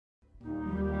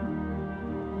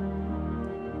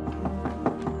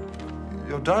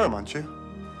Durham, aren't you?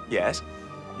 Yes.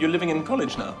 You're living in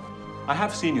college now. I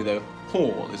have seen you, though.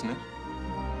 Hall, isn't it?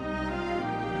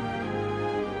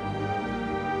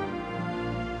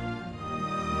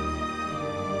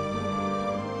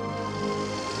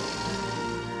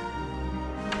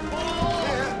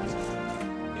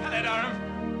 Hello, Durham.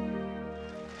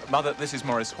 Mother, this is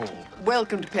Maurice Hall.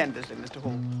 Welcome to Pendersley, Mr.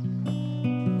 Hall.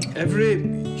 Every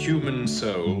human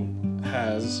soul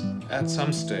has, at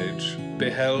some stage,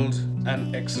 beheld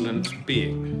an excellent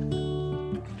being.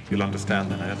 You'll understand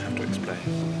then, I don't have to explain.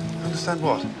 Understand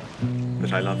what?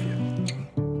 That I love you.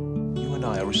 You and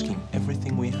I are risking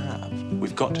everything we have.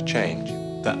 We've got to change.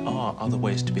 There are other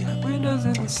ways to be happy. Windows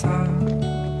in the sun,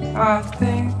 I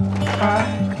think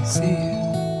I can see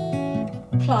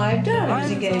you. Clive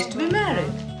Durham's engaged to be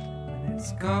married.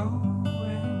 It's going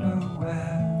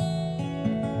nowhere.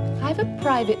 I have a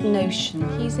private notion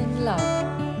he's in love.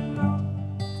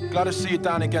 Glad to see you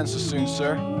down again so soon,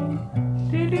 sir.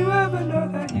 Did you ever know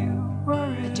that you were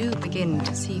I do begin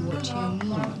to see what you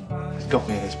mean. He's got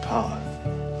me in his power.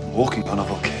 I'm walking on a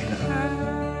volcano.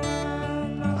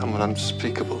 I'm an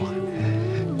unspeakable,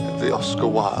 the Oscar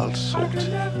Wilde sort.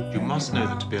 You must know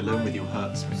that to be alone with you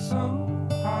hurts me.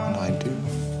 And I do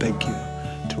beg you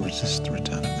to resist the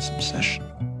return of this obsession.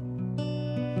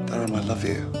 Durham, I love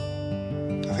you.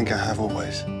 I think I have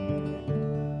always.